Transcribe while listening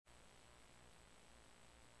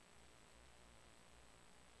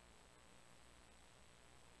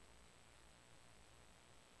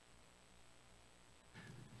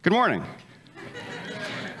Good morning.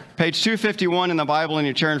 Page 251 in the Bible in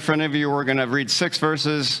your chair in front of you, we're going to read 6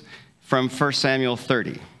 verses from 1 Samuel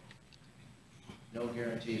 30. No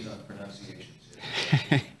guarantees on pronunciations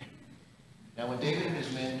here. Now when David and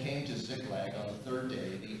his men came to Ziklag on the third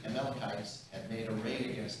day, the Amalekites had made a raid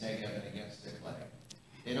against Negev and against Ziklag.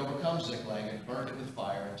 They had overcome Ziklag and burned it with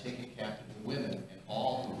fire and taken captive the women and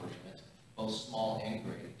all who were in it, both small and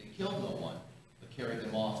great. They killed no one, but carried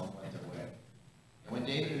them off and went their way. And when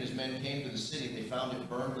David and his men came to the city, they found it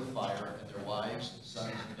burned with fire, and their wives and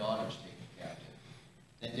sons and daughters taken captive.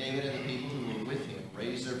 Then David and the people who were with him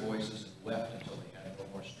raised their voices and wept until they had no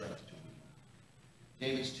more strength to weep.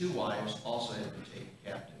 David's 2 wives also had been taken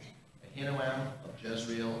captive, Ahinoam of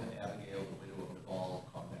Jezreel and Abigail, the widow of Nabal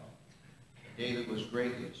of Carmel. And David was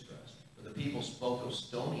greatly distressed, for the people spoke of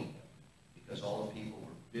stoning him, because all the people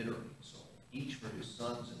were bitter in soul, each for his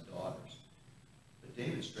sons and daughters. But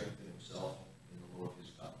David strengthened himself in the Lord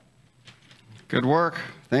his God. Good work.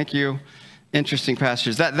 Thank you. Interesting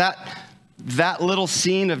passages. That little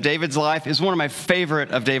scene of David's life is one of my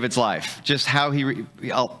favorite of David's life. Just how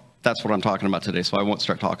that's what I'm talking about today, so I won't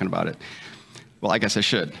start talking about it. Well, I guess I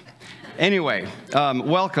should. Anyway,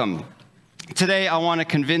 welcome. Today, I want to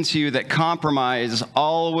convince you that compromise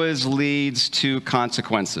always leads to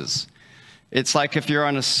consequences. It's like if you're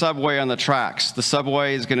on a subway on the tracks. The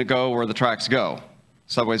subway is going to go where the tracks go.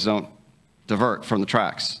 Subways don't divert from the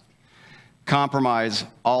tracks. Compromise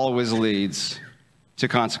always leads to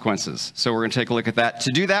consequences. So we're going to take a look at that.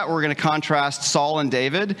 To do that, we're going to contrast Saul and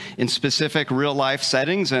David in specific real-life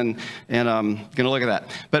settings, and going to look at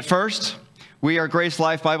that. But first, we are Grace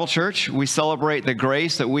Life Bible Church. We celebrate the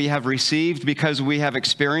grace that we have received because we have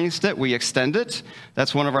experienced it. We extend it.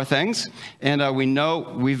 That's one of our things. And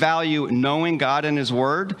we value knowing God and His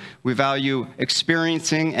Word. We value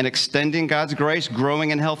experiencing and extending God's grace, growing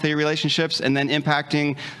in healthy relationships, and then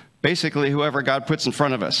impacting basically whoever God puts in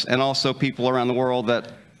front of us, and also people around the world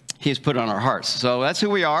that He's put on our hearts. So that's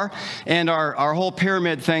who we are. And our whole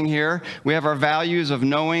pyramid thing here, we have our values of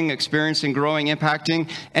knowing, experiencing, growing,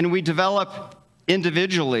 impacting, and we develop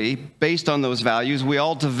individually based on those values. We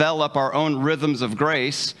all develop our own rhythms of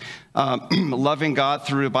grace, loving God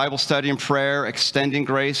through Bible study and prayer, extending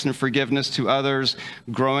grace and forgiveness to others,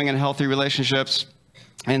 growing in healthy relationships,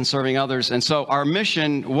 and serving others. And so our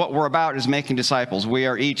mission, what we're about, is making disciples. We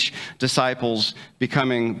are each disciples,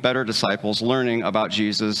 becoming better disciples, learning about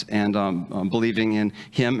Jesus and believing in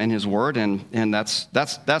Him and His Word, and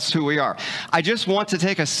that's who we are. I just want to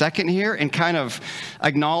take a second here and kind of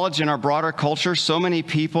acknowledge in our broader culture, so many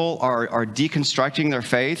people are deconstructing their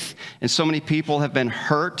faith, and so many people have been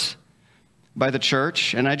hurt by the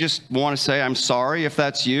church, and I just want to say I'm sorry if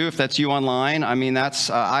that's you online. I mean,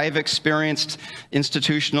 I've experienced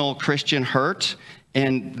institutional Christian hurt,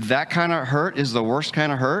 and that kind of hurt is the worst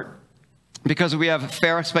kind of hurt, because we have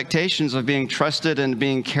fair expectations of being trusted and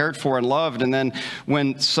being cared for and loved, and then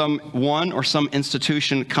when someone or some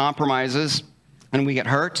institution compromises and we get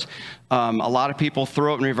hurt, a lot of people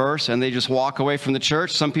throw it in reverse and they just walk away from the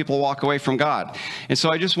church. Some people walk away from God. And so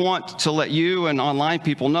I just want to let you and online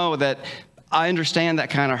people know that I understand that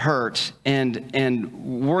kind of hurt, and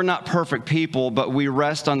we're not perfect people, but we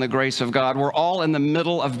rest on the grace of God. We're all in the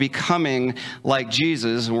middle of becoming like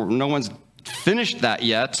Jesus. No one's finished that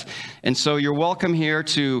yet, and so you're welcome here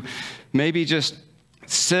to maybe just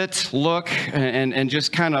sit, look, and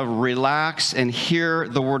just kind of relax and hear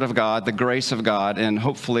the Word of God, the grace of God, and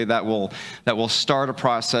hopefully that will start a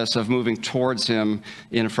process of moving towards Him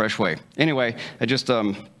in a fresh way. Anyway, I just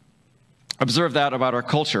observe that about our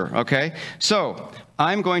culture, okay? So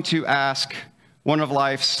I'm going to ask one of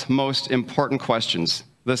life's most important questions.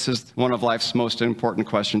 This is one of life's most important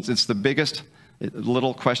questions. It's the biggest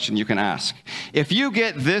little question you can ask. If you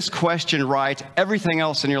get this question right, everything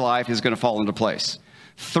else in your life is going to fall into place.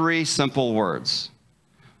 3 simple words.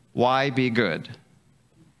 Why be good?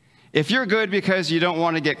 If you're good because you don't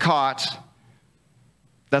want to get caught,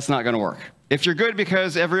 that's not going to work. If you're good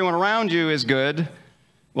because everyone around you is good,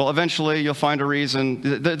 well, eventually you'll find a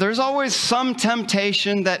reason. There's always some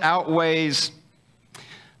temptation that outweighs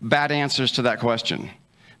bad answers to that question.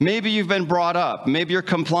 Maybe you've been brought up. Maybe you're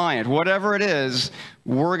compliant. Whatever it is,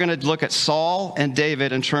 we're going to look at Saul and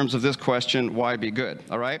David in terms of this question, why be good?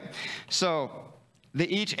 All right? So they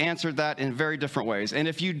each answered that in very different ways. And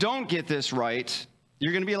if you don't get this right,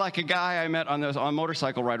 you're going to be like a guy I met on a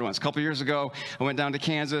motorcycle ride once. A couple years ago, I went down to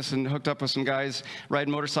Kansas and hooked up with some guys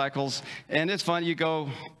riding motorcycles. And it's fun. You go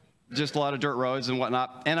just a lot of dirt roads and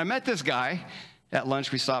whatnot. And I met this guy at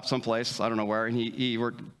lunch. We stopped someplace, I don't know where, and we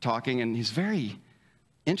were talking, and he's a very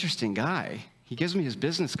interesting guy. He gives me his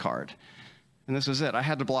business card. And this was it. I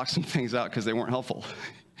had to block some things out because they weren't helpful.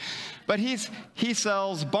 But he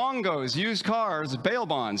sells bongos, used cars, bail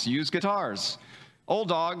bonds, used guitars, old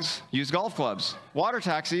dogs, used golf clubs, water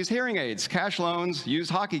taxis, hearing aids, cash loans, used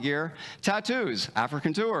hockey gear, tattoos,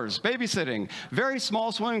 African tours, babysitting, very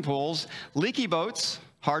small swimming pools, leaky boats,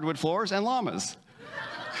 hardwood floors, and llamas.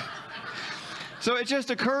 So it just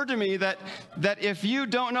occurred to me that if you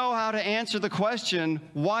don't know how to answer the question,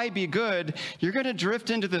 why be good, you're going to drift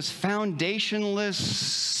into this foundationless,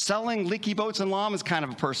 selling leaky boats and llamas kind of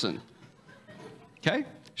a person. Okay?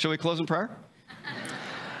 Shall we close in prayer?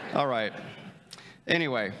 All right.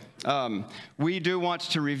 Anyway, we do want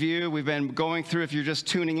to review. We've been going through, if you're just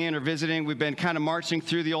tuning in or visiting, we've been kind of marching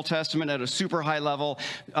through the Old Testament at a super high level,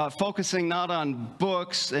 focusing not on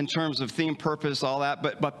books in terms of theme, purpose, all that,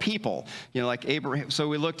 but people, like Abraham. So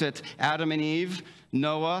we looked at Adam and Eve,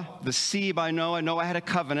 Noah, the sea by Noah. Noah had a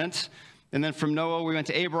covenant. And then from Noah, we went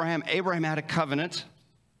to Abraham. Abraham had a covenant.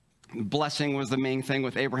 Blessing was the main thing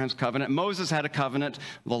with Abraham's covenant. Moses had a covenant.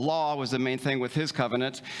 The law was the main thing with his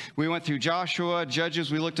covenant. We went through Joshua, Judges.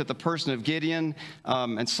 We looked at the person of Gideon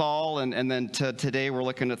and Saul. And then today we're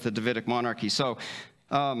looking at the Davidic monarchy. So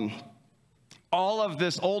all of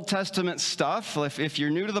this Old Testament stuff, if you're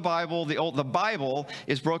new to the Bible, the Bible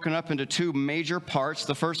is broken up into two major parts.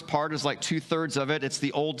 The first part is like 2/3 of it. It's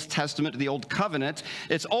the Old Testament, the Old Covenant.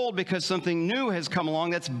 It's old because something new has come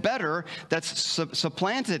along that's better, that's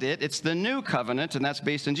supplanted it. It's the New Covenant, and that's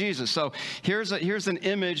based in Jesus. So here's an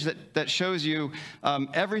image that shows you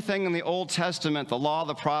everything in the Old Testament, the Law,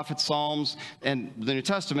 the Prophets, Psalms, and the New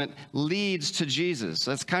Testament leads to Jesus.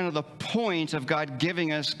 That's kind of the point of God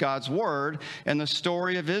giving us God's Word. And the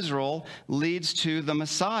story of Israel leads to the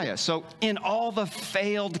Messiah. So in all the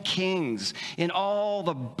failed kings, in all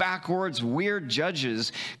the backwards, weird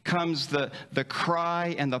judges, comes the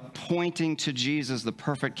cry and the pointing to Jesus, the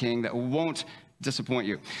perfect king that won't disappoint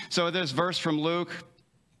you. So this verse from Luke,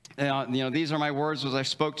 these are my words as I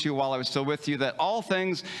spoke to you while I was still with you, that all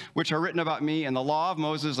things which are written about me in the law of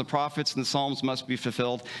Moses, the prophets, and the Psalms must be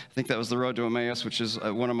fulfilled. I think that was the road to Emmaus, which is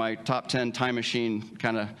one of my top 10 time machine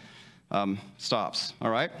kind of stops.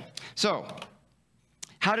 All right. So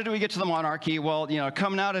how did we get to the monarchy? Well,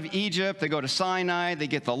 coming out of Egypt, they go to Sinai, they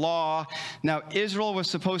get the law. Now, Israel was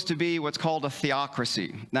supposed to be what's called a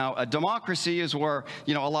theocracy. Now, a democracy is where,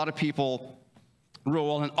 a lot of people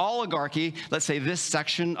rule. An oligarchy, let's say this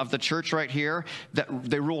section of the church right here, that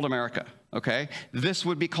they ruled America. Okay. This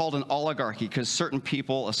would be called an oligarchy because certain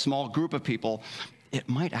people, a small group of people, it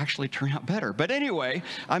might actually turn out better. But anyway,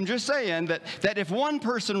 I'm just saying that if one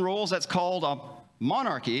person rules, that's called a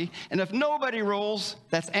monarchy. And if nobody rules,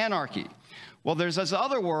 that's anarchy. Well, there's this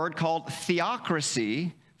other word called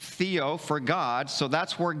theocracy, theo for God. So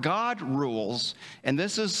that's where God rules. And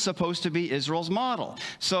this is supposed to be Israel's model.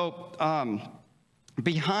 So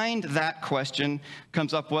behind that question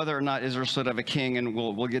comes up whether or not Israel should have a king, and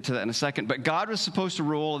we'll get to that in a second. But God was supposed to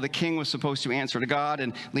rule, the king was supposed to answer to God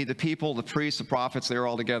and lead the people, the priests, the prophets, they were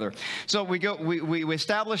all together. So we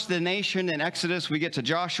establish the nation in Exodus, we get to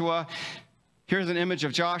Joshua. Here's an image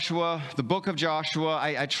of Joshua, the book of Joshua.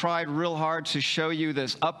 I tried real hard to show you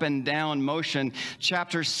this up and down motion.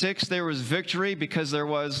 Chapter 6, there was victory because there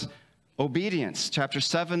was obedience. Chapter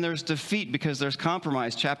 7, there's defeat because there's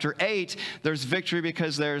compromise. Chapter 8, there's victory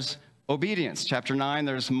because there's obedience. Chapter 9,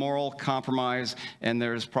 there's moral compromise and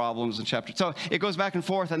there's problems in chapter. So it goes back and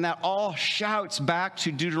forth, and that all shouts back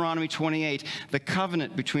to Deuteronomy 28, the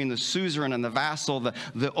covenant between the suzerain and the vassal,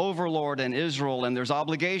 the overlord and Israel, and there's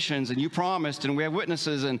obligations, and you promised, and we have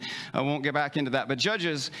witnesses, and I won't get back into that. But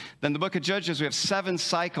Judges, then the book of Judges, we have 7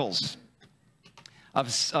 cycles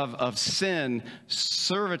of sin,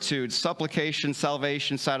 servitude, supplication,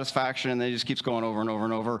 salvation, satisfaction, and then it just keeps going over and over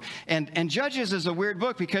and over. And Judges is a weird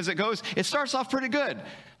book because it starts off pretty good.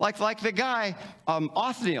 Like the guy,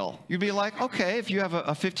 Othniel, you'd be like, okay, if you have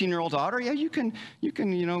a 15-year-old daughter, yeah, you can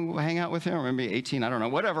hang out with him, or maybe 18, I don't know,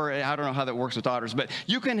 whatever. I don't know how that works with daughters, but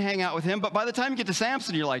you can hang out with him. But by the time you get to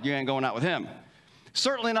Samson, you're like, you ain't going out with him.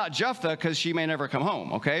 Certainly not Jephthah, because she may never come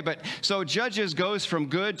home, okay? But so Judges goes from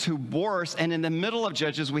good to worse, and in the middle of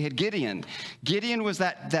Judges, we had Gideon. Gideon was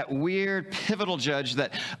that weird pivotal judge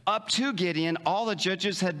that up to Gideon, all the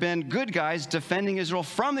judges had been good guys defending Israel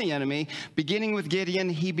from the enemy. Beginning with Gideon,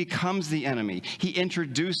 he becomes the enemy. He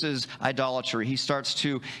introduces idolatry. He starts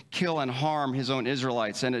to kill and harm his own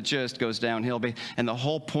Israelites, and it just goes downhill. And the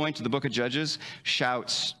whole point of the book of Judges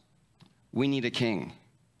shouts, we need a king.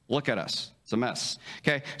 Look at us. It's a mess.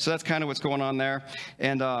 Okay, so that's kind of what's going on there.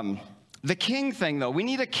 And The king thing, though, we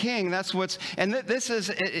need a king. That's what's, and this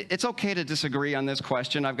is, it's okay to disagree on this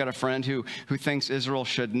question. I've got a friend who thinks Israel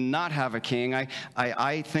should not have a king.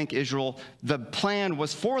 I think Israel, the plan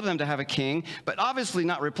was for them to have a king, but obviously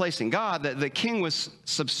not replacing God. The king was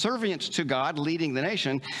subservient to God, leading the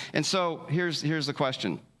nation. And so here's the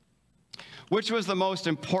question. Which was the most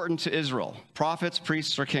important to Israel? Prophets,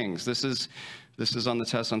 priests, or kings? This is on the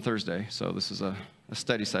test on Thursday, so this is a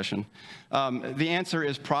study session. The answer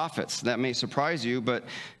is prophets. That may surprise you, but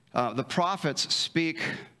the prophets speak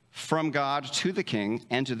from God to the king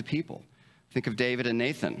and to the people. Think of David and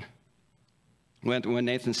Nathan. When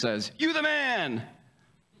Nathan says, "You the man!"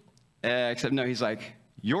 Except no, he's like,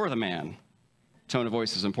 "You're the man." Tone of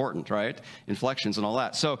voice is important, right? Inflections and all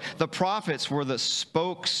that. So the prophets were the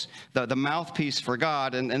spokes, the mouthpiece for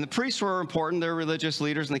God, and the priests were important. They're religious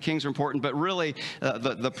leaders, and the kings are important, but really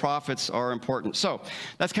the prophets are important. So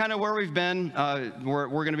that's kind of where we've been. We're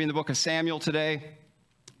going to be in the book of Samuel today.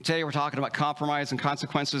 Today we're talking about compromise and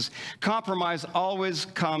consequences. Compromise always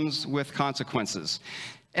comes with consequences.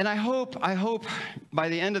 And I hope by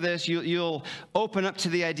the end of this, you'll open up to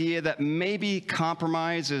the idea that maybe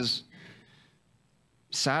compromise is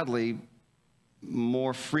sadly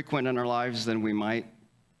more frequent in our lives than we might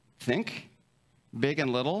think, big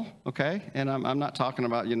and little, okay? And I'm not talking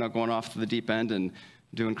about, going off to the deep end and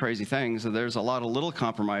doing crazy things. There's a lot of little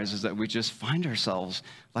compromises that we just find ourselves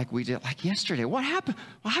like we did, like yesterday. What happened?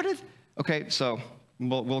 Okay, so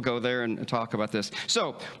we'll go there and talk about this.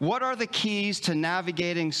 So what are the keys to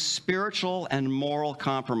navigating spiritual and moral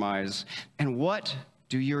compromise? And what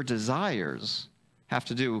do your desires have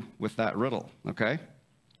to do with that riddle, okay?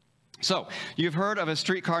 So, you've heard of A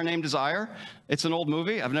Streetcar Named Desire. It's an old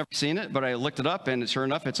movie. I've never seen it, but I looked it up, and sure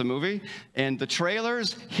enough, it's a movie. And the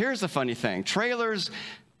trailers, here's the funny thing. Trailers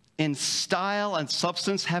in style and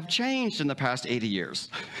substance have changed in the past 80 years.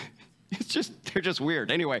 They're just weird.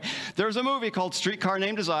 Anyway, there's a movie called Streetcar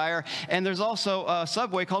Named Desire, and there's also a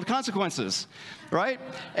subway called Consequences, right?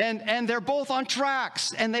 And they're both on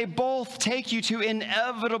tracks, and they both take you to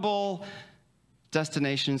inevitable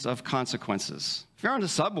destinations of consequences. If you're on the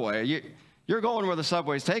subway, you're going where the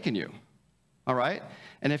subway's taking you, all right?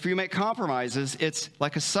 And if you make compromises, it's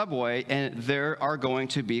like a subway, and there are going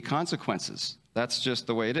to be consequences. That's just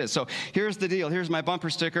the way it is. So here's the deal. Here's my bumper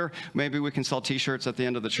sticker. Maybe we can sell T-shirts at the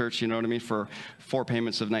end of the church, you know what I mean, for 4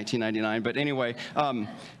 payments of $19.99. But anyway,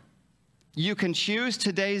 you can choose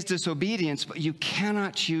today's disobedience, but you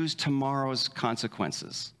cannot choose tomorrow's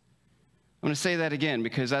consequences. I'm going to say that again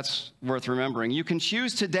because that's worth remembering. You can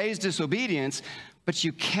choose today's disobedience, but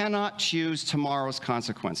you cannot choose tomorrow's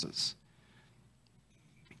consequences.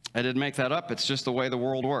 I didn't make that up. It's just the way the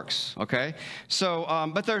world works, okay? So,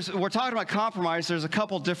 but we're talking about compromise. There's a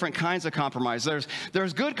couple different kinds of compromise.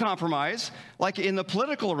 There's good compromise, like in the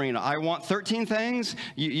political arena. I want 13 things.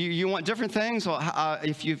 You want different things. Well,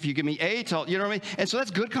 if you give me 8, you know what I mean? And so that's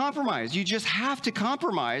good compromise. You just have to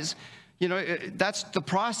compromise. That's the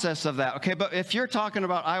process of that, okay? But if you're talking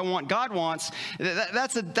about I want, God wants,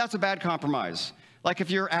 that's a bad compromise. Like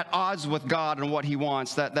if you're at odds with God and what he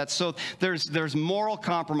wants, that's so there's moral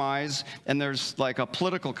compromise and there's like a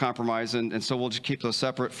political compromise, and so we'll just keep those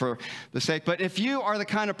separate for the sake. But if you are the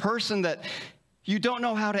kind of person that you don't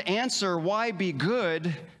know how to answer why be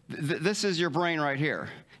good, this is your brain right here.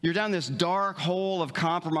 You're down this dark hole of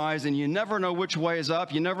compromise, and you never know which way is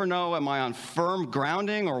up. You never know, am I on firm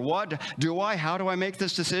grounding or what? How do I make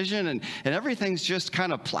this decision? And everything's just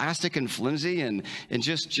kind of plastic and flimsy and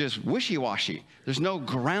just wishy-washy. There's no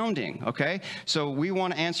grounding, okay? So we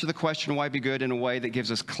want to answer the question, why be good, in a way that gives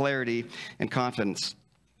us clarity and confidence.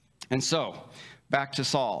 And so, back to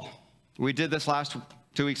Saul. We did this last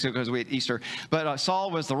 2 weeks ago because we had Easter. But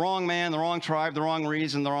Saul was the wrong man, the wrong tribe, the wrong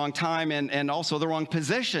reason, the wrong time, and also the wrong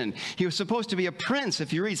position. He was supposed to be a prince.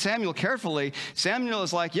 If you read Samuel carefully, Samuel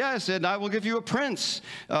is like, yes, and I will give you a prince.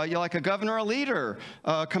 You're like a governor, a leader,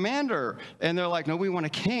 a commander. And they're like, no, we want a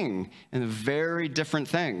king. And very different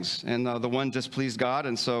things. And the one displeased God,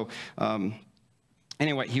 and so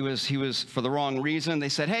anyway, he was for the wrong reason. They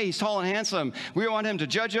said, hey, he's tall and handsome. We want him to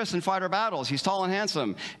judge us and fight our battles. He's tall and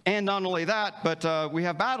handsome. And not only that, but we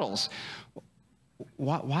have battles.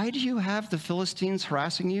 Why do you have the Philistines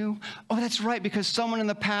harassing you? Oh, that's right, because someone in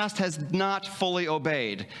the past has not fully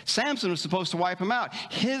obeyed. Samson was supposed to wipe him out.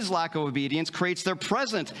 His lack of obedience creates their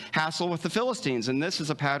present hassle with the Philistines. And this is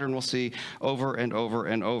a pattern we'll see over and over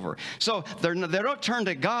and over. So they don't turn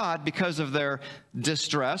to God because of their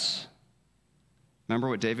distress. Remember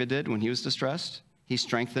what David did when he was distressed? He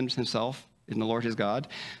strengthened himself in the Lord his God.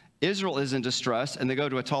 Israel is in distress, and they go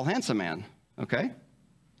to a tall, handsome man, okay?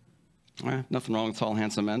 Nothing wrong with tall,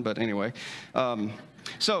 handsome men, but anyway.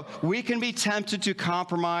 So we can be tempted to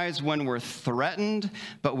compromise when we're threatened,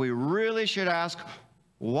 but we really should ask,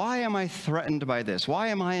 why am I threatened by this? Why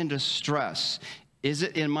am I in distress? Is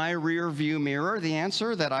it in my rear view mirror, the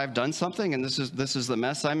answer, that I've done something and this is the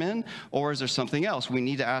mess I'm in? Or is there something else? We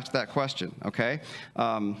need to ask that question, okay?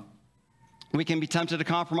 We can be tempted to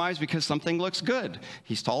compromise because something looks good.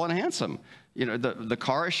 He's tall and handsome. You know, the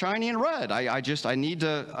car is shiny and red. I need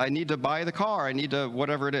to buy the car. I need to,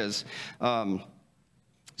 whatever it is.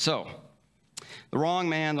 So, the wrong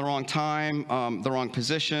man, the wrong time, the wrong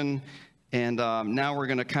position. And now we're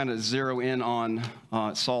going to kind of zero in on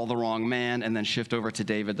Saul, the wrong man, and then shift over to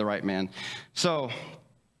David, the right man. So,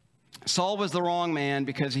 Saul was the wrong man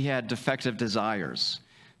because he had defective desires.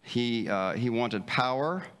 He wanted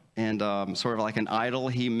power, and sort of like an idol,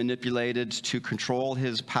 he manipulated to control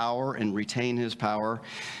his power and retain his power.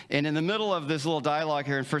 And in the middle of this little dialogue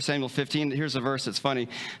here in 1 Samuel 15, here's a verse that's funny,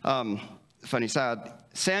 sad.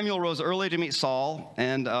 Samuel rose early to meet Saul,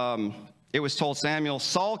 and it was told Samuel,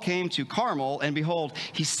 Saul came to Carmel, and behold,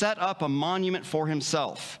 he set up a monument for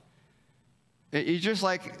himself. You're just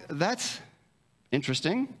like, that's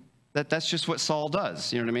interesting. That's just what Saul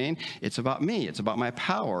does. You know what I mean? It's about me. It's about my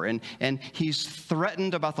power. And he's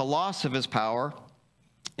threatened about the loss of his power.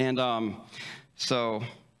 And so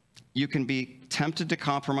you can be tempted to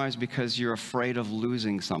compromise because you're afraid of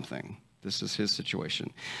losing something. This is his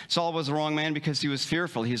situation. Saul was the wrong man because he was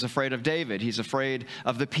fearful. He's afraid of David. He's afraid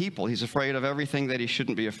of the people. He's afraid of everything that he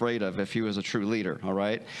shouldn't be afraid of if he was a true leader, all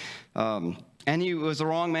right? And he was the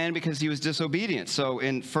wrong man because he was disobedient. So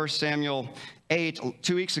in 1 Samuel 8,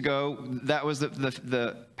 2 weeks ago, that was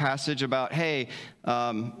the passage about, hey,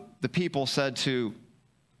 the people said to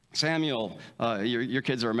Samuel, your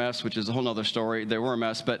kids are a mess, which is a whole other story. They were a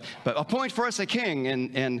mess, but appoint for us a king.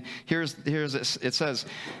 And here's this. It says,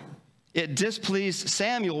 it displeased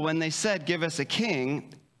Samuel when they said, give us a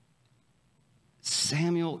king.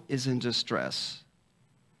 Samuel is in distress.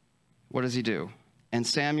 What does he do? And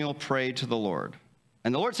Samuel prayed to the Lord.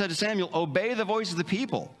 And the Lord said to Samuel, obey the voice of the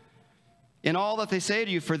people in all that they say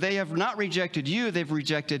to you, for they have not rejected you, they've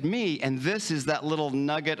rejected me. And this is that little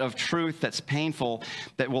nugget of truth that's painful,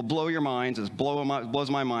 that will blow your minds, it blows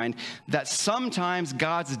my mind, that sometimes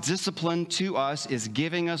God's discipline to us is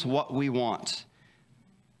giving us what we want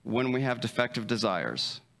when we have defective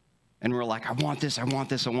desires. And we're like, I want this, I want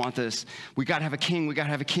this, I want this. We got to have a king, we got to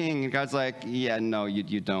have a king. And God's like, yeah, no,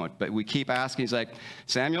 you don't. But we keep asking. He's like,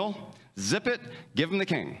 Samuel, zip it, give him the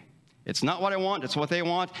king. It's not what I want, it's what they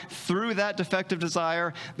want. Through that defective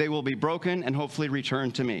desire, they will be broken and hopefully return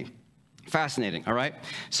to me. Fascinating, all right?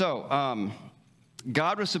 So,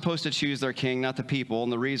 God was supposed to choose their king, not the people,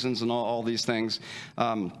 and the reasons and all these things.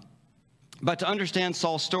 But to understand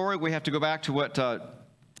Saul's story, we have to go back to what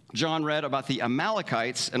John read about the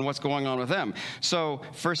Amalekites and what's going on with them. So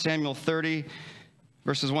 1 Samuel 30,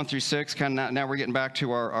 verses 1 through 6, kind of now we're getting back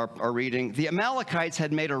to our reading. The Amalekites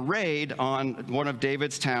had made a raid on one of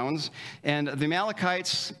David's towns, and the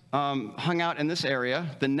Amalekites hung out in this area,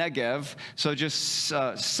 the Negev, so just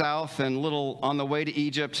south and little on the way to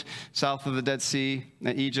Egypt, south of the Dead Sea,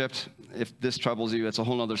 Egypt. If this troubles you, it's a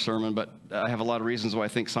whole other sermon, but I have a lot of reasons why I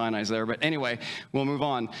think Sinai's there. But anyway, we'll move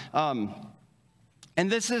on. And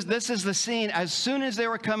this is the scene. As soon as they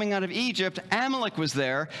were coming out of Egypt, Amalek was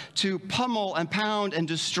there to pummel and pound and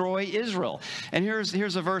destroy Israel. And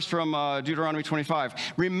here's a verse from Deuteronomy 25.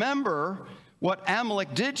 Remember what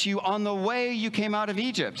Amalek did to you on the way you came out of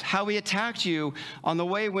Egypt, how he attacked you on the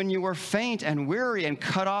way when you were faint and weary and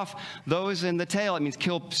cut off those in the tail. It means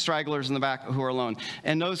kill stragglers in the back who are alone.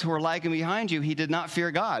 And those who are lagging behind you, he did not fear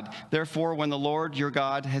God. Therefore, when the Lord your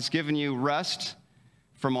God has given you rest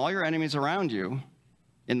from all your enemies around you,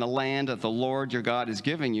 in the land that the Lord your God is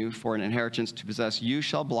giving you for an inheritance to possess, you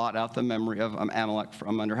shall blot out the memory of Amalek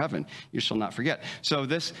from under heaven. You shall not forget. So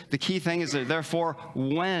the key thing is that therefore,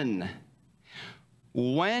 when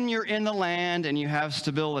you're in the land and you have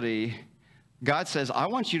stability, God says, I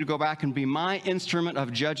want you to go back and be my instrument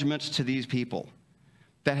of judgment to these people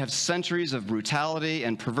that have centuries of brutality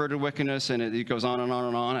and perverted wickedness, and it goes on and on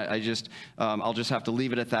and on. I'll just have to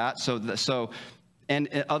leave it at that. And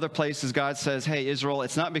in other places, God says, hey, Israel,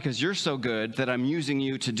 it's not because you're so good that I'm using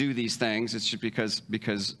you to do these things. It's just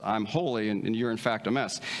because I'm holy and you're, in fact, a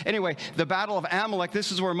mess. Anyway, the battle of Amalek,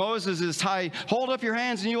 this is where Moses is tied. Hold up your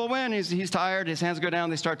hands and you will win. He's tired. His hands go down.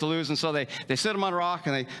 They start to lose. And so they sit him on a rock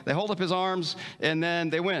and they hold up his arms and then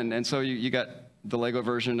they win. And so you got the Lego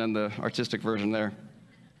version and the artistic version there.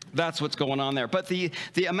 That's what's going on there. But the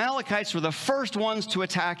Amalekites were the first ones to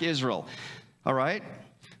attack Israel. All right?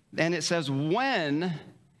 And it says, when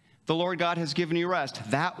the Lord God has given you rest.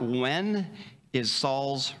 That when is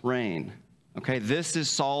Saul's reign. Okay, this is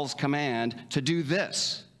Saul's command to do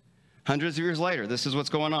this. Hundreds of years later, this is what's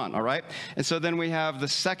going on, all right? And so then we have the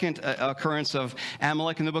second occurrence of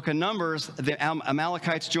Amalek in the book of Numbers. The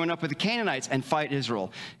Amalekites join up with the Canaanites and fight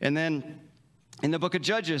Israel. And then in the book of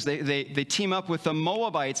Judges, they team up with the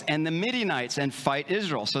Moabites and the Midianites and fight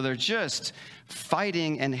Israel. So they're just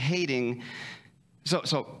fighting and hating.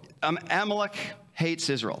 So Amalek hates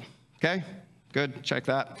Israel, okay? Good, check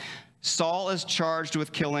that. Saul is charged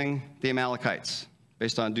with killing the Amalekites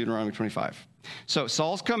based on Deuteronomy 25. So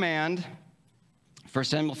Saul's command, 1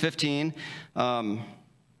 Samuel 15,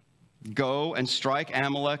 go and strike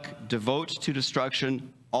Amalek, devote to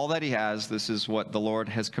destruction all that he has. This is what the Lord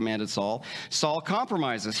has commanded Saul. Saul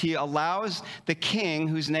compromises. He allows the king,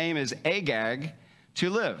 whose name is Agag, to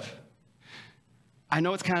live. I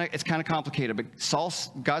know it's kind of complicated, but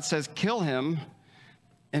God says kill him.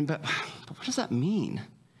 But what does that mean?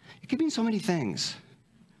 It could mean so many things.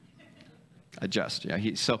 Adjust, yeah.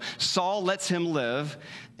 So Saul lets him live,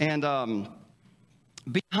 and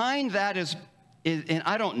behind that is, and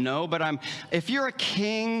I don't know, but if you're a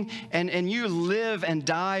king and you live and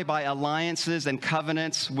die by alliances and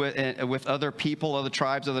covenants with other people, other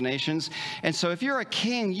tribes, other nations, and so if you're a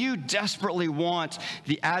king, you desperately want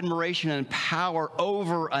the admiration and power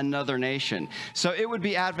over another nation. So it would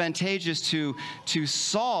be advantageous to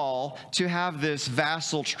Saul to have this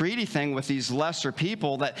vassal treaty thing with these lesser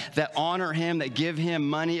people that honor him, that give him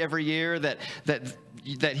money every year, that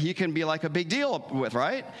he can be like a big deal with,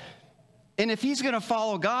 right? And if he's going to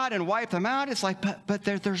follow God and wipe them out, it's like, but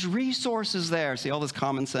there's resources there. See all this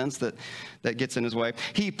common sense that gets in his way.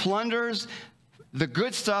 He plunders the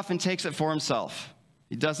good stuff and takes it for himself.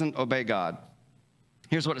 He doesn't obey God.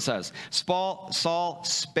 Here's what it says. Saul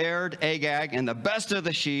spared Agag and the best of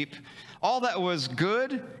the sheep. All that was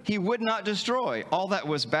good, he would not destroy. All that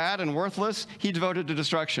was bad and worthless, he devoted to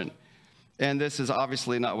destruction. And this is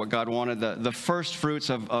obviously not what God wanted. The first fruits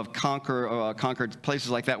of conquered places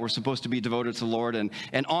like that were supposed to be devoted to the Lord and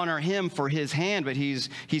honor him for his hand, but he's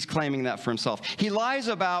claiming that for himself. He lies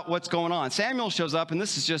about what's going on. Samuel shows up, and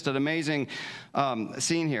this is just an amazing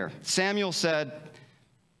scene here. Samuel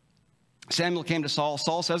came to Saul.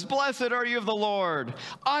 Saul says, "Blessed are you of the Lord.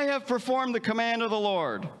 I have performed the command of the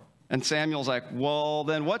Lord." And Samuel's like, "Well,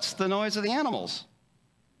 then what's the noise of the animals?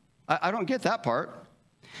 I don't get that part."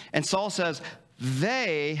 And Saul says,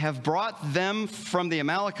 "They have brought them from the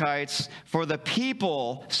Amalekites, for the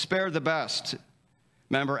people spared the best."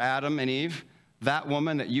 Remember Adam and Eve? That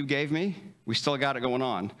woman that you gave me? We still got it going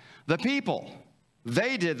on. The people,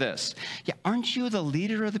 they did this. Yeah, aren't you the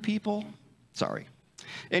leader of the people? Sorry.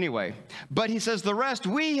 Anyway, but he says, the rest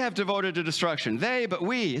we have devoted to destruction. They, but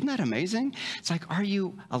we. Isn't that amazing? It's like, are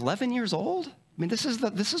you 11 years old? I mean, this is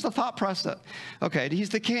the thought process. Okay, he's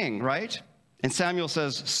the king, right? And Samuel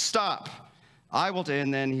says, "Stop. I will."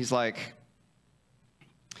 And then he's like,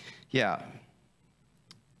 yeah.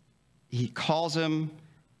 He calls him.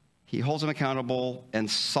 He holds him accountable. And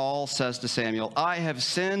Saul says to Samuel, "I have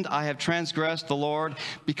sinned. I have transgressed the Lord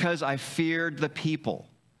because I feared the people."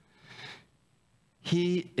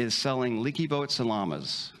 He is selling leaky boats and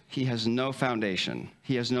llamas. He has no foundation.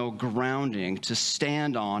 He has no grounding to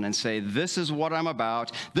stand on and say, this is what I'm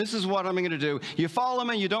about. This is what I'm going to do. You follow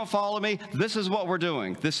me, you don't follow me. This is what we're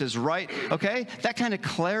doing. This is right. Okay? That kind of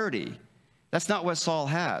clarity. That's not what Saul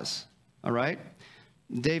has. All right?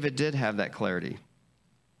 David did have that clarity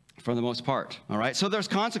for the most part. All right? So there's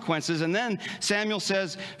consequences. And then Samuel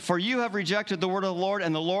says, "For you have rejected the word of the Lord,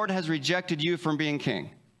 and the Lord has rejected you from being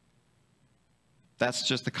king." That's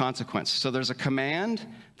just the consequence. So there's a command,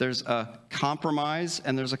 there's a compromise,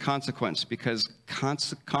 and there's a consequence, because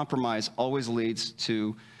compromise always leads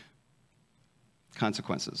to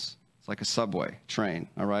consequences. It's like a subway train,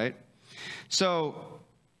 all right? So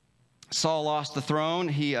Saul lost the throne.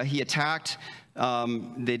 He attacked.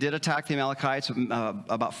 They did attack the Amalekites.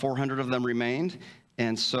 About 400 of them remained.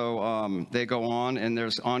 And so they go on, and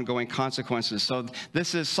there's ongoing consequences. So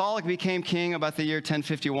this is, Saul became king about the year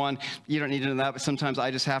 1051. You don't need to know that, but sometimes I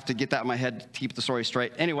just have to get that in my head to keep the story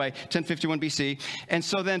straight. Anyway, 1051 BC. And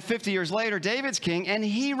so then 50 years later, David's king, and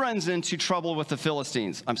he runs into trouble with the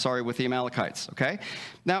Philistines. With the Amalekites, okay?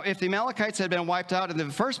 Now, if the Amalekites had been wiped out in the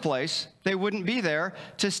first place, they wouldn't be there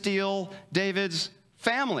to steal David's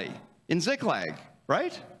family in Ziklag,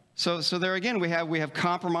 right? So there again, we have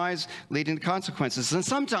compromise leading to consequences. And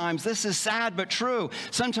sometimes, this is sad but true,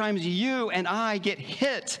 sometimes you and I get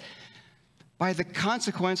hit by the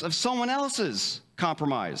consequence of someone else's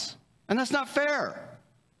compromise. And that's not fair.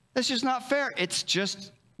 That's just not fair. It's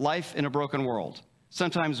just life in a broken world.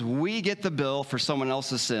 Sometimes we get the bill for someone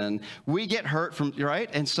else's sin. We get hurt from, right?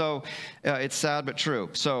 And so it's sad but true.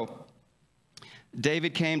 So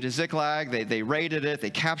David came to Ziklag. They raided it. They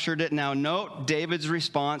captured it. Now note David's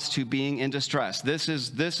response to being in distress. This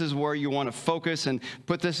is where you want to focus and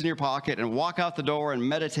put this in your pocket and walk out the door and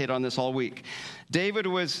meditate on this all week. David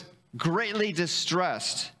was greatly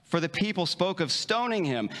distressed, for the people spoke of stoning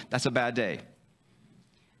him. That's a bad day.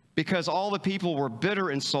 Because all the people were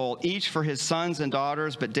bitter in soul, each for his sons and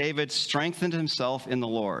daughters, but David strengthened himself in the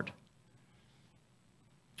Lord.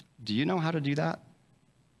 Do you know how to do that?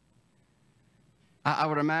 I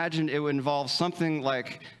would imagine it would involve something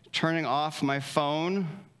like turning off my phone,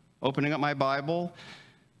 opening up my Bible,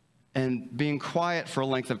 and being quiet for a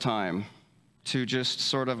length of time to just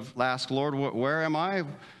sort of ask, Lord, where am I?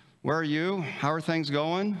 Where are you? How are things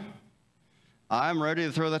going? I'm ready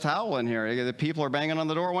to throw the towel in here. The people are banging on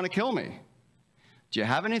the door, want to kill me. Do you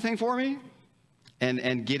have anything for me?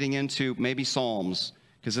 And getting into maybe Psalms,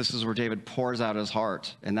 because this is where David pours out his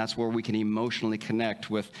heart, and that's where we can emotionally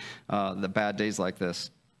connect with the bad days like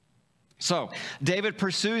this. So David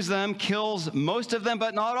pursues them, kills most of them,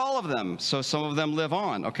 but not all of them. So some of them live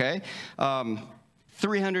on, okay?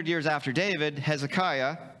 300 years after David,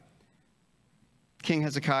 King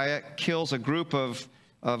Hezekiah kills a group of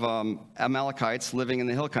Amalekites living in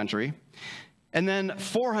the hill country. And then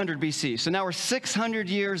 400 BC, so now we're 600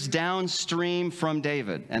 years downstream from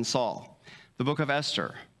David and Saul. The book of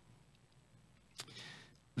Esther.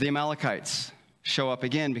 The Amalekites show up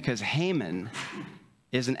again because Haman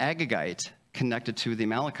is an Agagite connected to the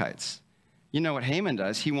Amalekites. You know what Haman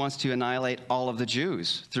does? He wants to annihilate all of the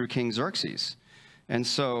Jews through King Xerxes. And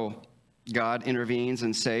so God intervenes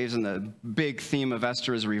and saves, and the big theme of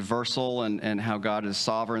Esther is reversal and how God is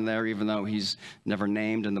sovereign there, even though he's never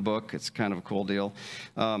named in the book. It's kind of a cool deal.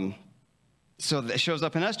 So that shows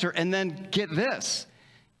up in Esther. And then get this.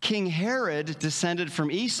 King Herod descended from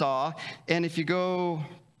Esau, and if you go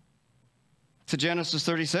to Genesis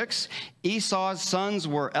 36, Esau's sons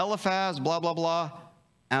were Eliphaz, blah, blah, blah,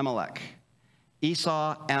 Amalek.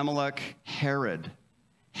 Esau, Amalek, Herod.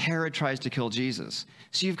 Herod tries to kill Jesus.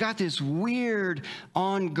 So you've got this weird,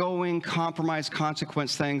 ongoing compromise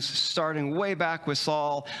consequence things starting way back with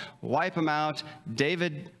Saul. Wipe them out.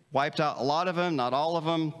 David wiped out a lot of them, not all of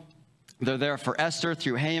them. They're there for Esther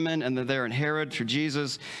through Haman, and they're there in Herod through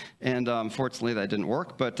Jesus. And unfortunately, that didn't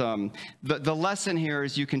work. But the lesson here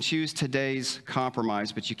is you can choose today's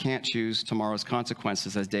compromise, but you can't choose tomorrow's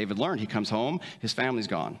consequences. As David learned, he comes home, his family's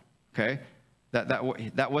gone. Okay?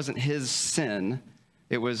 That wasn't his sin.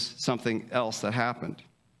 It was something else that happened.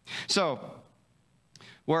 So,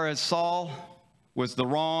 whereas Saul was the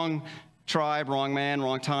wrong tribe, wrong man,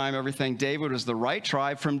 wrong time, everything, David was the right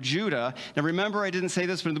tribe from Judah. Now remember, I didn't say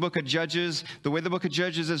this, but in the book of Judges, the way the book of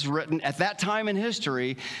Judges is written, at that time in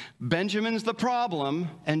history, Benjamin's the problem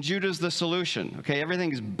and Judah's the solution. Okay,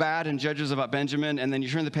 everything is bad in Judges about Benjamin, and then you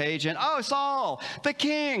turn the page and, oh, Saul, the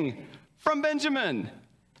king from Benjamin.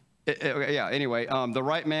 Anyway, the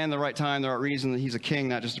right man, the right time, the right reason that he's a king,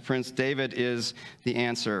 not just a prince. David is the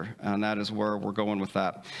answer, and that is where we're going with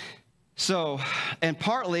that. So, and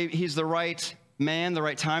partly he's the right man, the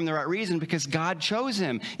right time, the right reason, because God chose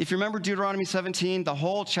him. If you remember Deuteronomy 17, the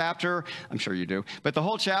whole chapter, I'm sure you do, but the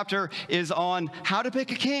whole chapter is on how to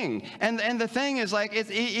pick a king. And the thing is, like,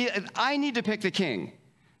 I need to pick the king,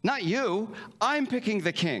 not you. I'm picking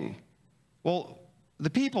the king. Well, the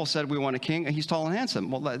people said we want a king, and he's tall and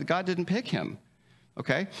handsome. Well, God didn't pick him.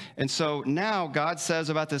 Okay? And so now God says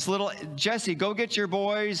about this little, Jesse, go get your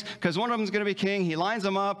boys, because one of them's going to be king. He lines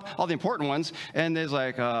them up, all the important ones, and there's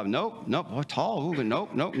like, nope, oh, tall, ooh,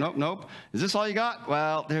 nope. Is this all you got?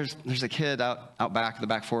 Well, there's a kid out back, the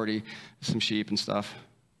back 40, some sheep and stuff.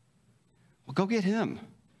 Well, go get him.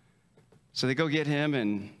 So they go get him,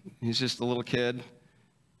 and he's just a little kid.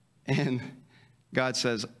 And God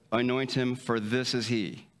says, anoint him, for this is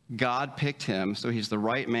he. God picked him, so he's the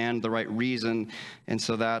right man, the right reason, and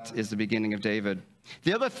so that is the beginning of David.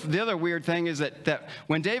 The other weird thing is that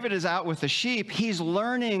when David is out with the sheep, he's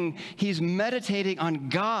learning, he's meditating on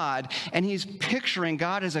God, and he's picturing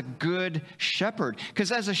God as a good shepherd.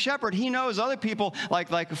 Because as a shepherd, he knows other people,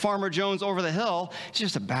 like Farmer Jones over the hill, he's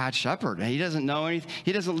just a bad shepherd. He doesn't know anything.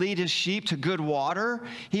 He doesn't lead his sheep to good water.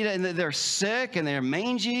 They're sick and they're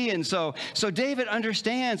mangy. And so David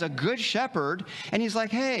understands a good shepherd, and he's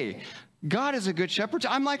like, hey, God is a good shepherd.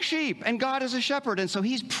 I'm like sheep, and God is a shepherd. And so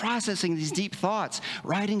he's processing these deep thoughts,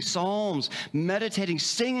 writing psalms, meditating,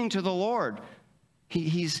 singing to the Lord.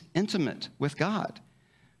 He's intimate with God.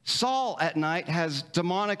 Saul at night has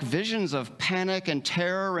demonic visions of panic and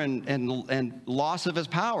terror and loss of his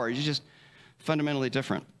power. He's just fundamentally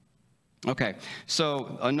different. Okay,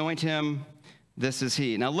 so anoint him. This is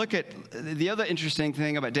he. Now look at the other interesting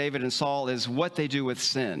thing about David and Saul is what they do with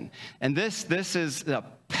sin. And this is a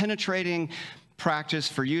penetrating practice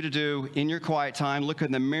for you to do in your quiet time. Look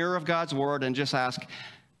in the mirror of God's word and just ask,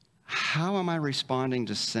 how am I responding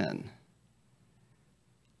to sin?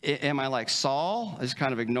 Am I like Saul? I just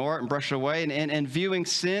kind of ignore it and brush it away and viewing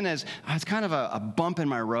sin as it's kind of a bump in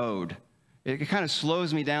my road. It kind of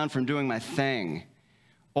slows me down from doing my thing.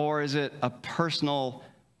 Or is it a personal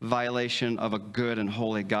violation of a good and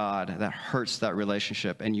holy God that hurts that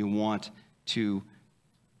relationship and you want to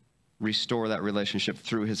restore that relationship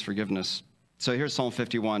through his forgiveness? So here's Psalm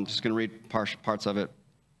 51. Just going to read parts of it.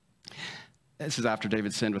 This is after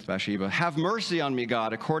David sinned with Bathsheba. Have mercy on me,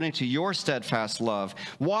 God, according to your steadfast love.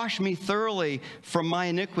 Wash me thoroughly from my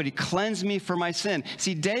iniquity. Cleanse me from my sin.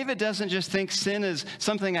 See, David doesn't just think sin is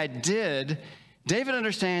something I did. David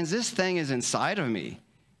understands this thing is inside of me.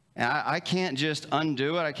 I can't just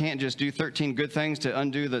undo it. I can't just do 13 good things to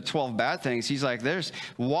undo the 12 bad things. He's like,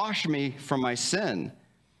 wash me from my sin.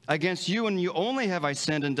 Against you and you only have I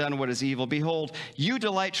sinned and done what is evil. Behold, you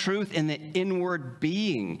delight truth in the inward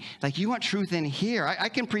being. Like you want truth in here. I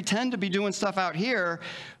can pretend to be doing stuff out here,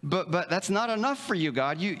 but that's not enough for you,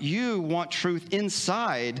 God. You want truth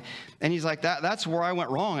inside. And he's like, that's where I went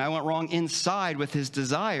wrong. I went wrong inside with his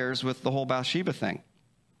desires with the whole Bathsheba thing.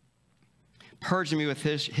 Purge me with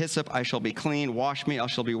hyssop, I shall be clean. Wash me, I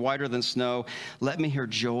shall be whiter than snow. Let me hear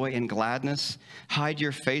joy and gladness. Hide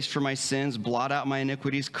your face from my sins. Blot out my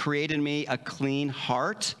iniquities. Create in me a clean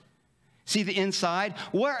heart. See the inside?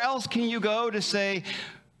 Where else can you go to say,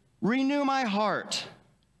 renew my heart?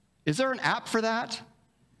 Is there an app for that?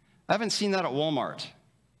 I haven't seen that at Walmart.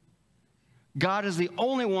 God is the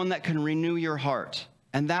only one that can renew your heart.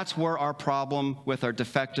 And that's where our problem with our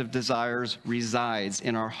defective desires resides,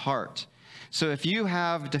 in our heart. So if you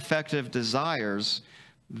have defective desires,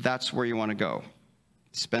 that's where you want to go.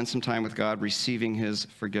 Spend some time with God, receiving his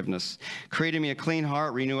forgiveness. Create in me a clean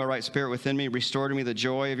heart, renew a right spirit within me, restore to me the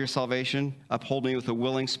joy of your salvation, uphold me with a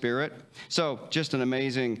willing spirit. So just an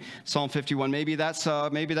amazing Psalm 51. Maybe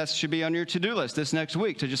that should be on your to-do list this next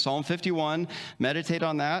week, to just Psalm 51, meditate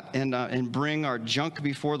on that, and bring our junk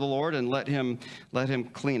before the Lord and let him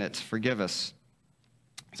clean it, forgive us.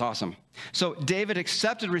 It's awesome. So David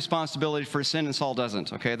accepted responsibility for sin and Saul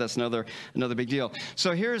doesn't. Okay, that's another big deal.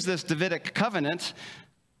 So here's this Davidic covenant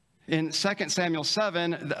in 2 Samuel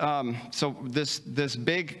 7. So this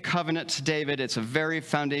big covenant to David, it's a very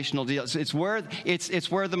foundational deal. It's where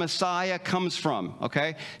the Messiah comes from.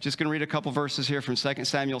 Okay, just going to read a couple verses here from 2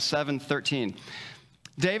 Samuel 7:13.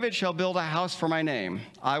 David shall build a house for my name.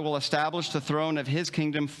 I will establish the throne of his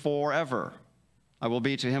kingdom forever. I will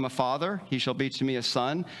be to him a father, he shall be to me a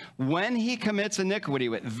son. When he commits iniquity,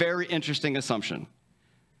 very interesting assumption.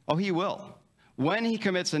 Oh, he will. When he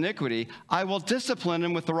commits iniquity, I will discipline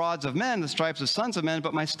him with the rods of men, the stripes of sons of men,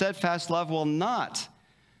 but my steadfast love will not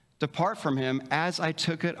depart from him, as I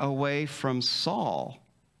took it away from Saul,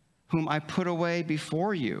 whom I put away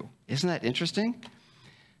before you. Isn't that interesting?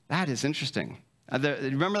 That is interesting.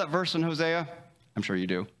 Remember that verse in Hosea? I'm sure you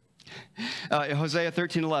do. Hosea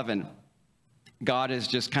 13:11. God is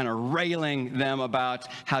just kind of railing them about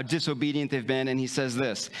how disobedient they've been. And he says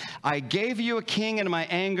this, I gave you a king in my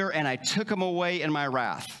anger and I took him away in my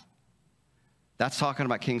wrath. That's talking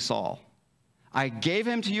about King Saul. I gave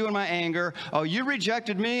him to you in my anger. Oh, you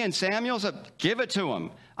rejected me, and Samuel said, give it to him.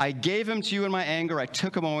 I gave him to you in my anger. I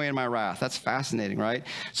took him away in my wrath. That's fascinating, right?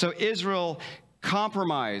 So Israel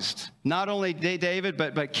compromised, not only David,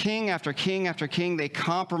 but king after king after king, they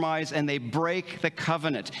compromise and they break the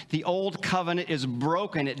covenant. The old covenant is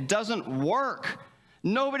broken. It doesn't work.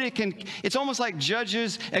 Nobody can, it's almost like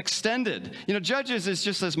Judges extended. Judges is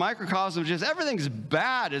just this microcosm of just everything's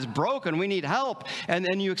bad, is broken, we need help. And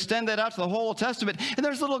then you extend that out to the whole Old Testament, and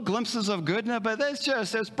there's little glimpses of goodness, but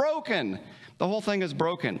it's broken. The whole thing is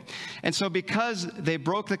broken. And so because they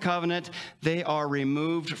broke the covenant, they are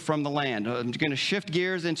removed from the land. I'm going to shift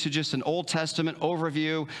gears into just an Old Testament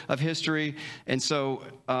overview of history. And so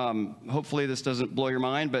hopefully this doesn't blow your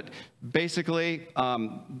mind, but basically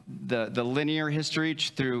the linear history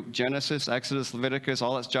through Genesis, Exodus, Leviticus,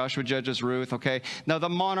 all that's Joshua, Judges, Ruth, okay? Now the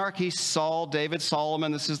monarchy, Saul, David,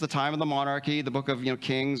 Solomon, this is the time of the monarchy, the book of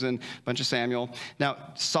Kings and a bunch of Samuel. Now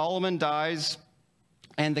Solomon dies,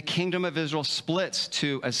 and the kingdom of Israel splits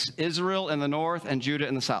to Israel in the north and Judah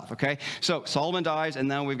in the south, okay? So Solomon dies, and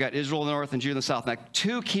now we've got Israel in the north and Judah in the south. Now,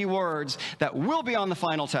 two key words that will be on the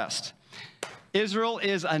final test. Israel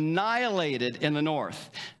is annihilated in the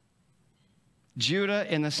north. Judah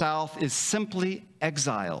in the south is simply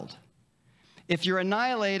exiled. If you're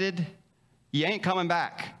annihilated, you ain't coming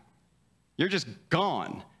back. You're just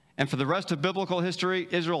gone. And for the rest of biblical history,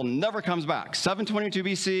 Israel never comes back. 722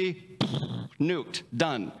 BC, nuked,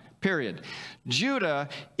 done, period. Judah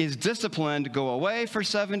is disciplined to go away for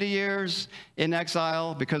 70 years in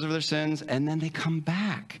exile because of their sins, and then they come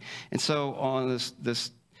back. And so on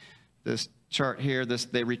this chart here,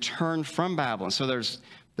 they return from Babylon. So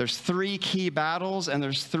there's 3 key battles and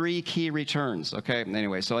there's 3 key returns, okay?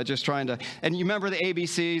 Anyway, so I'm just trying to, and you remember the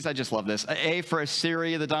ABCs? I just love this. A for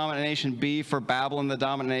Assyria, the dominant nation. B for Babylon, the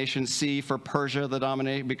dominant nation. C for Persia, the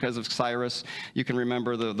dominant, because of Cyrus. You can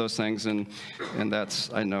remember those things, and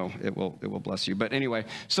that's, I know, it will bless you. But anyway,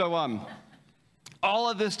 so all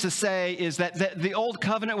of this to say is that the old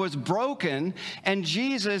covenant was broken, and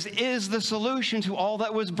Jesus is the solution to all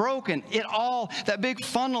that was broken. That big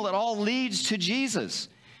funnel, it all leads to Jesus.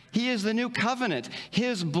 He is the new covenant.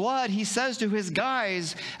 His blood, he says to his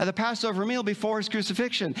guys at the Passover meal before his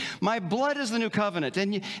crucifixion, my blood is the new covenant.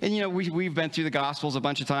 And you know, we've been through the Gospels a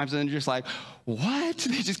bunch of times, and they're just like, what?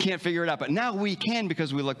 They just can't figure it out. But now we can,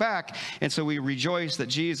 because we look back, and so we rejoice that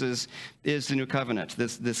Jesus is the new covenant.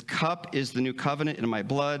 This cup is the new covenant in my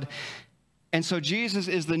blood. And so Jesus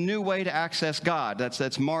is the new way to access God.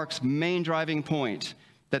 That's Mark's main driving point,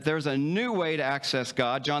 that there's a new way to access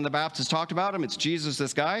God. John the Baptist talked about him. It's Jesus,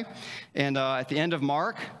 this guy. And at the end of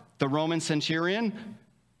Mark, the Roman centurion,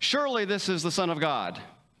 surely this is the Son of God.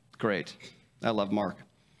 Great. I love Mark.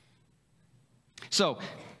 So,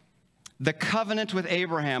 the covenant with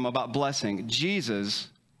Abraham about blessing. Jesus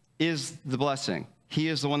is the blessing. He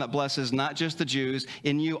is the one that blesses not just the Jews.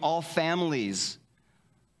 In you, all families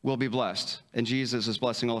will be blessed. And Jesus is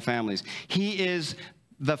blessing all the families. He is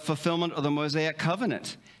the fulfillment of the Mosaic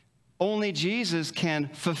covenant. Only Jesus can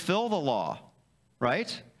fulfill the law,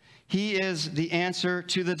 right? He is the answer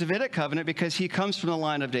to the Davidic covenant because he comes from the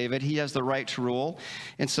line of David. He has the right to rule.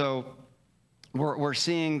 And so we're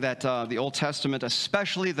seeing that the Old Testament,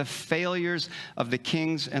 especially the failures of the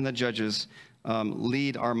kings and the judges,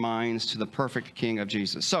 lead our minds to the perfect king of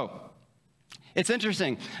Jesus. So it's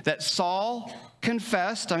interesting that Saul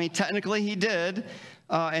confessed. I mean, technically he did.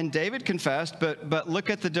 And David confessed, but look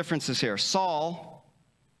at the differences here. Saul,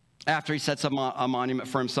 after he sets up a monument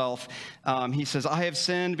for himself, he says, I have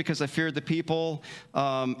sinned because I feared the people.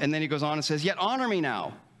 And then he goes on and says, yet honor me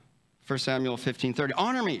now. 1 Samuel 15:30,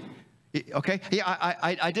 honor me. Okay, yeah,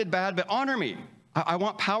 I did bad, but honor me. I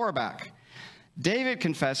want power back. David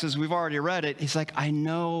confesses, we've already read it. He's like, I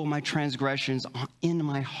know my transgressions are in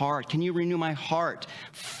my heart. Can you renew my heart?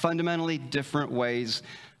 Fundamentally different ways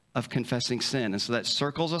of confessing sin. And so that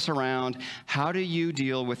circles us around. How do you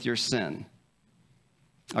deal with your sin?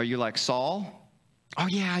 Are you like Saul? Oh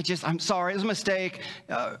yeah, I'm sorry, it was a mistake.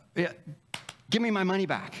 Give me my money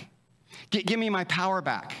back. Give me my power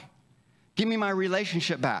back. Give me my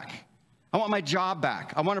relationship back. I want my job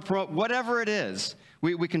back. I want to promote whatever it is.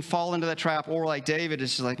 We can fall into that trap, or like David,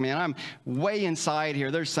 it's just like, man, I'm way inside here.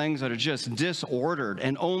 There's things that are just disordered,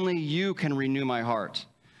 and only you can renew my heart.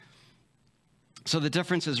 So the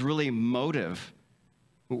difference is really motive.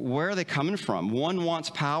 Where are they coming from? One wants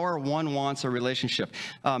power, one wants a relationship.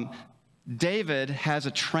 David has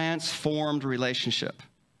a transformed relationship.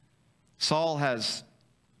 Saul has,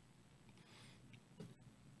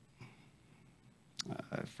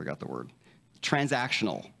 I forgot the word,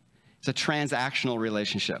 transactional. It's a transactional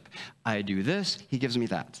relationship. I do this, he gives me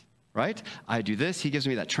that, right? I do this, he gives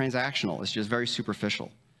me that. Transactional. It's just very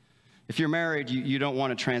superficial. If you're married, you don't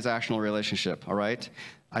want a transactional relationship, all right?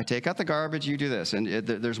 I take out the garbage, you do this. And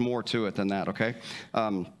there's more to it than that, okay?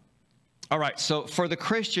 All right, so for the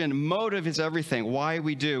Christian, motive is everything, why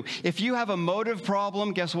we do. If you have a motive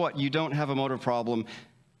problem, guess what? You don't have a motive problem.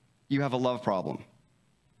 You have a love problem.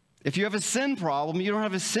 If you have a sin problem, you don't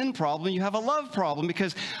have a sin problem, you have a love problem,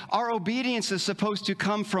 because our obedience is supposed to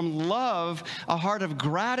come from love, a heart of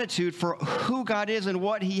gratitude for who God is and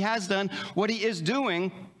what he has done, what he is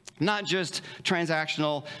doing. Not just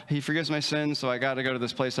transactional, he forgives my sins, so I got to go to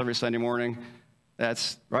this place every Sunday morning.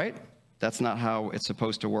 That's right? That's not how it's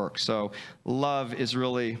supposed to work. So love is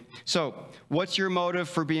really... So what's your motive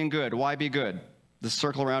for being good? Why be good? Let's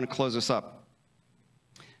circle around and close this up.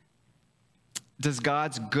 Does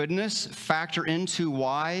God's goodness factor into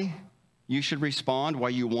why you should respond, why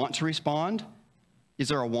you want to respond? Is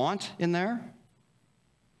there a want in there?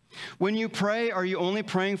 When you pray, are you only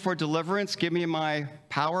praying for deliverance, give me my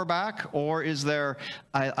power back? Or is there,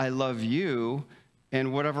 I love you,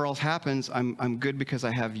 and whatever else happens, I'm good because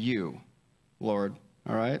I have you, Lord,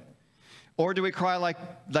 all right? Or do we cry like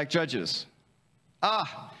judges?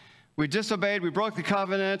 We disobeyed, we broke the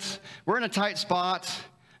covenant, we're in a tight spot.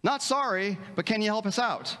 Not sorry, but can you help us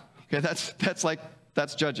out? Okay, that's like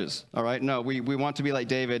That's Judges, all right? No, we want to be like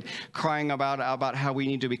David, crying about how we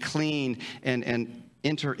need to be clean and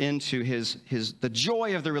enter into the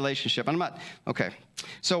joy of the relationship. Okay.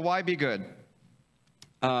 So why be good?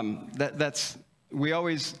 We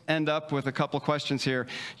always end up with a couple questions here.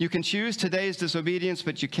 You can choose today's disobedience,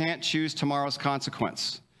 but you can't choose tomorrow's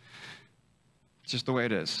consequence. It's just the way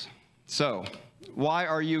it is. So, why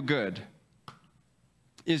are you good?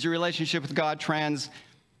 Is your relationship with God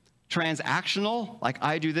transactional? Like,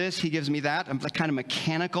 I do this, he gives me that. I'm kind of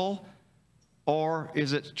mechanical. Or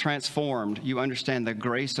is it transformed? You understand the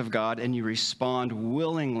grace of God and you respond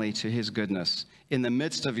willingly to his goodness in the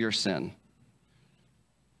midst of your sin.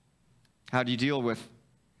 How do you deal with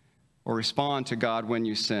or respond to God when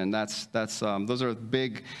you sin? Those are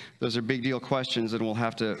big deal questions, and we'll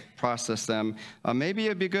have to process them. Maybe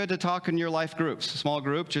it'd be good to talk in your life groups, a small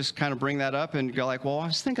group. Just kind of bring that up and go like, well, I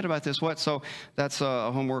was thinking about this. So that's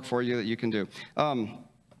homework for you that you can do.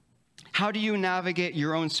 How do you navigate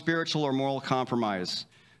your own spiritual or moral compromise?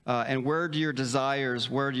 And where do your desires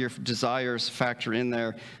factor in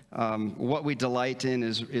there? What we delight in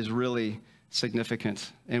is really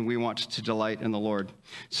significant, and we want to delight in the Lord.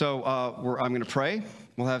 So I'm going to pray.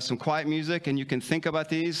 We'll have some quiet music, and you can think about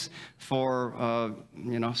these for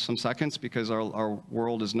some seconds, because our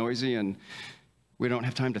world is noisy and we don't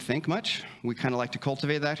have time to think much. We kind of like to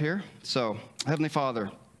cultivate that here. So, Heavenly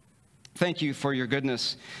Father, thank you for your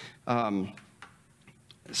goodness. Somehow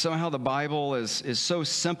the Bible is so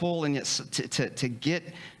simple, and yet to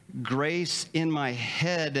get grace in my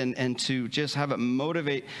head and to just have it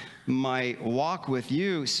motivate my walk with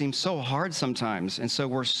you seems so hard sometimes. And so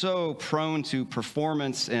we're so prone to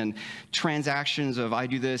performance and transactions of I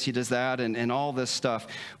do this, he does that, and all this stuff.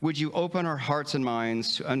 Would you open our hearts and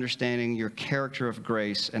minds to understanding your character of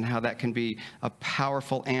grace and how that can be a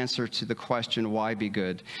powerful answer to the question, why be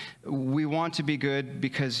good? We want to be good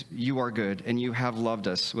because you are good, and you have loved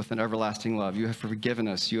us with an everlasting love. You have forgiven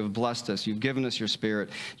us. You have blessed us. You've given us your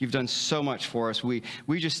Spirit. You've done so much for us. We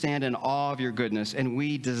just stand in awe of your goodness, and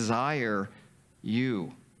we desire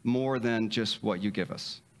you more than just what you give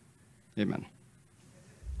us. Amen.